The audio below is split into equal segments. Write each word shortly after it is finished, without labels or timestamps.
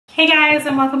Hey guys,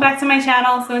 and welcome back to my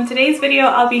channel. So in today's video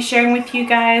I'll be sharing with you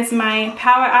guys my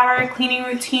power hour cleaning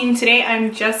routine. Today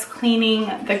I'm just cleaning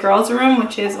the girls' room,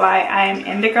 which is why I'm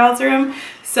in the girls' room.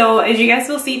 So as you guys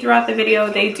will see throughout the video,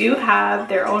 they do have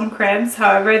their own cribs.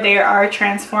 However, they are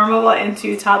transformable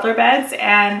into toddler beds,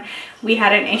 and we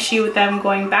had an issue with them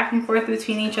going back and forth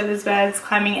between each other's beds,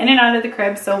 climbing in and out of the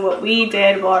crib. So what we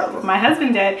did, well, what my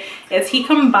husband did, is he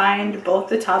combined both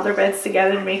the toddler beds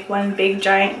together to make one big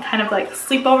giant kind of like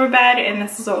sleepover bed, and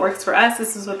this is what works for us.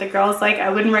 This is what the girls like. I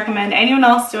wouldn't recommend anyone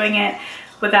else doing it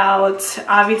without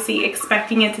obviously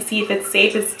expecting it to see if it's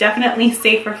safe. It's definitely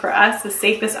safer for us, the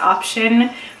safest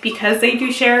option, because they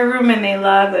do share a room and they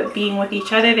love being with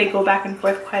each other. They go back and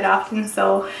forth quite often,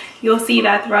 so you'll see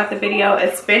that throughout the video.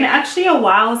 It's been actually a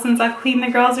while since I've cleaned the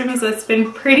girls' room, so it's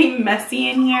been pretty messy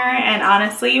in here, and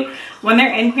honestly, when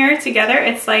they're in here together,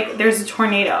 it's like there's a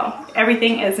tornado.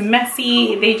 Everything is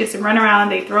messy. They just run around,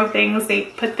 they throw things, they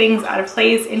put things out of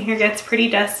place. In here gets pretty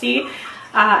dusty.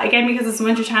 Again, because it's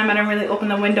winter time, I don't really open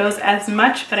the windows as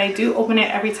much, but I do open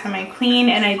it every time I clean,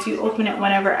 and I do open it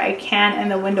whenever I can, and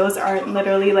the windows aren't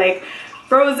literally like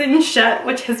frozen shut,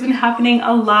 which has been happening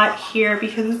a lot here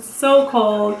because it's so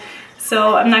cold.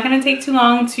 So I'm not going to take too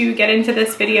long to get into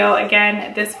this video.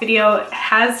 Again, this video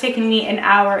has taken me an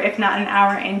hour, if not an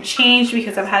hour and change,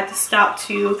 because I've had to stop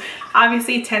to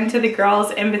obviously tend to the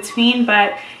girls in between.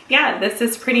 But yeah, this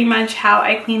is pretty much how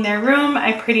I clean their room.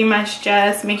 I pretty much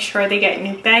just make sure they get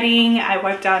new bedding. I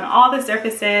wipe down all the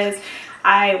surfaces.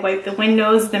 I wipe the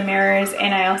windows, the mirrors,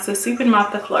 and I also sweep and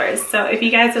mop the floors. So if you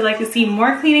guys would like to see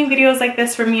more cleaning videos like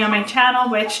this from me on my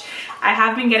channel, which I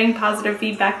have been getting positive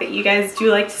feedback that you guys do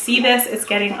like to see this, it's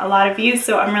getting a lot of views,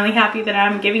 so I'm really happy that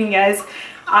I'm giving you guys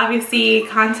obviously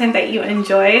content that you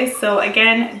enjoy. So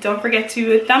again, don't forget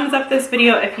to thumbs up this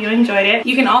video if you enjoyed it.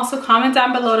 You can also comment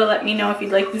down below to let me know if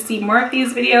you'd like to see more of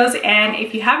these videos, and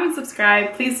if you haven't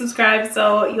subscribed, please subscribe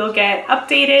so you'll get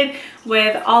updated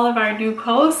with all of our new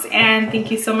posts. And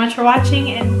thank you so much for watching,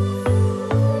 and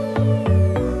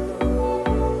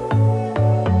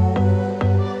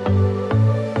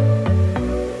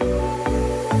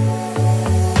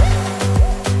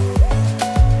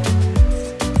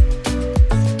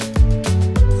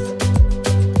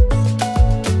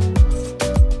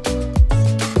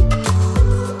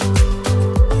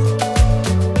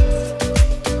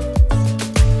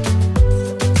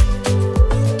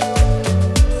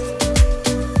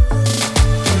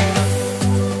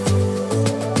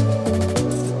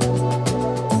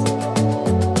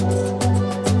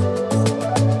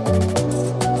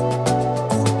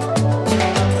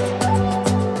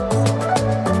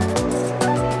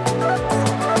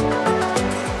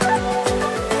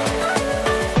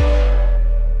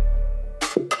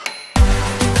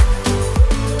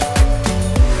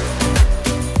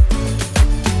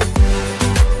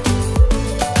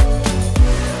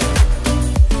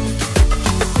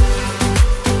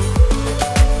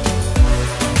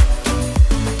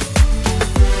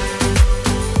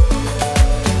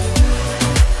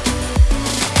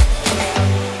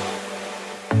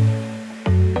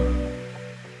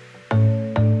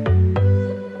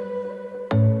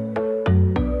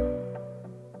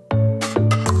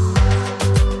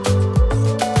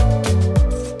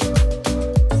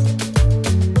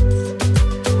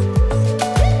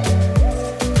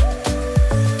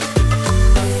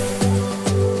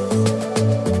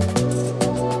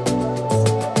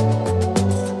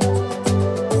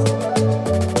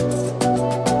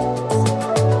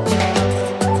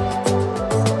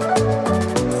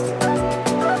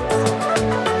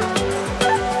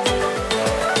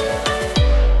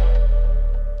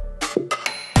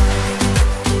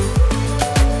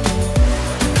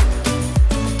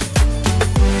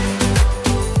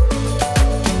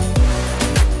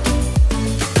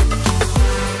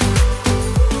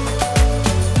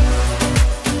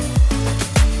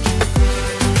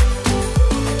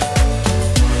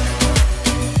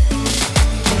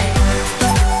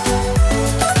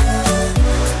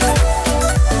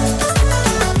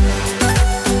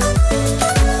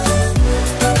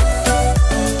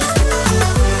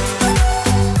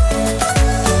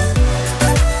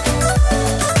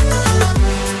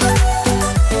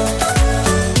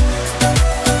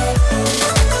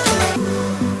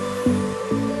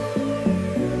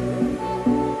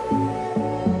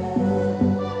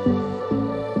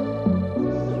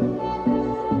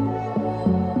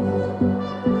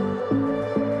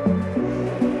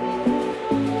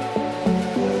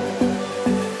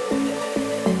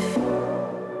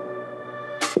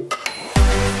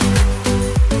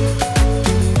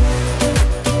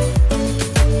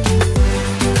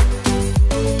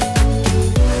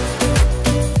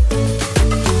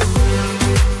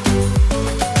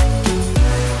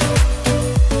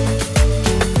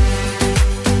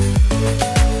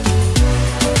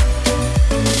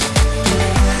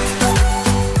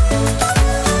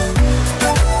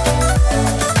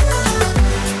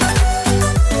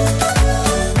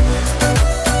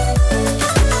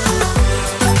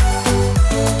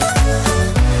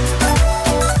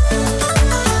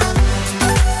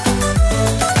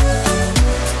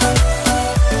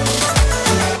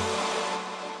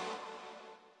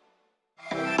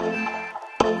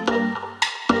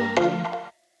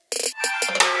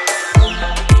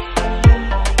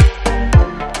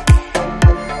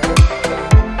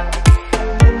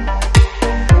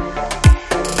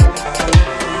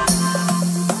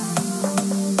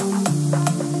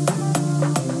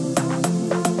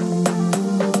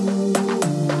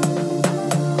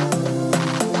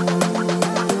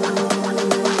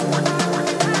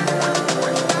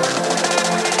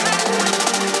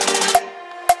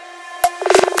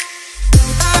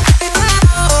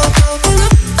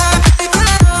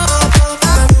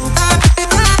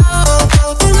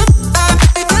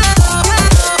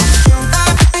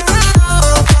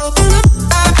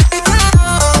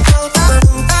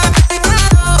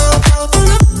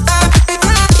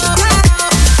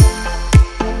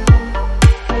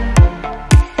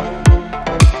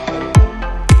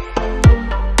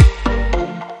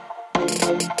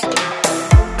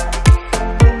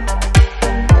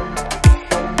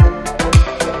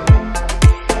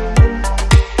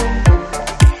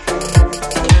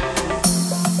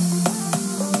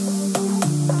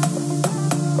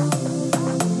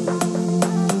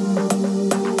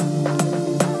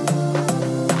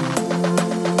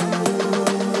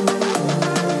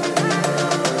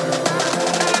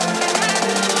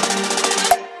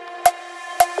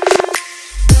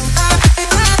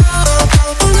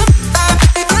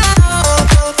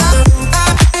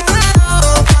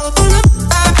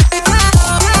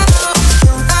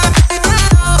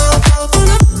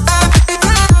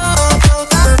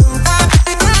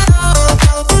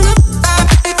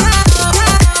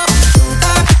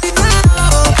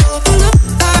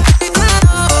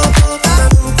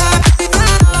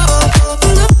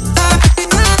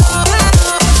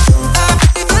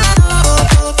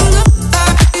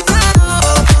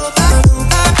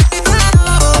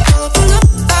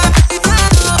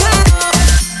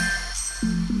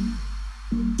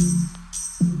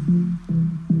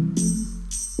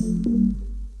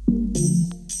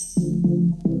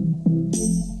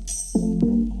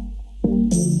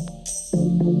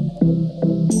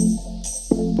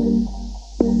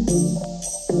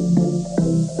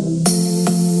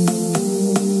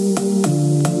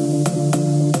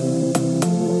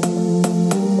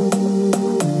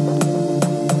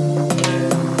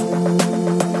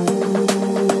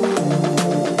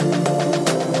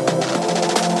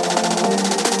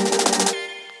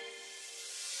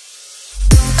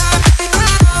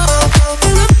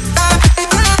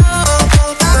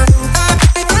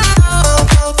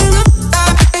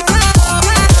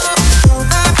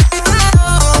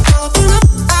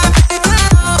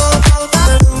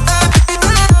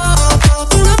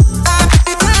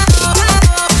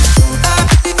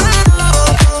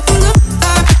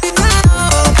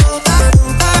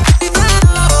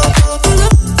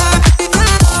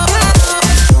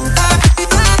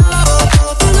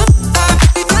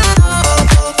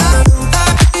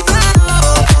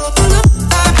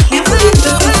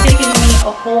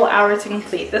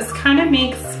complete. This kind of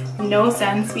makes no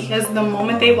sense because the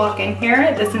moment they walk in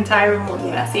here, this entire room will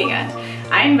be messy again.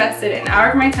 I invested an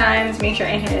hour of my time to make sure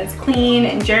in here is clean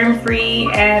and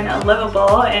germ-free and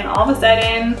livable, and all of a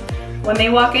sudden, when they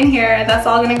walk in here, that's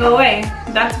all gonna go away.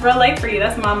 That's real life for you,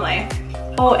 that's mom life.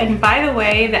 Oh, and by the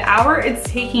way, the hour it's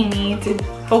taking me to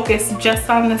focus just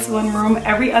on this one room,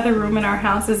 every other room in our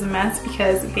house is a mess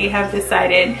because they have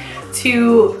decided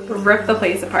to rip the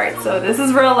place apart. So this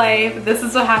is real life. This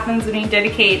is what happens when you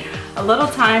dedicate a little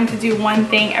time to do one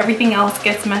thing. Everything else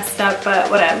gets messed up, but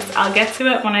whatever. I'll get to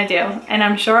it when I do. And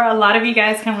I'm sure a lot of you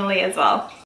guys can relate as well.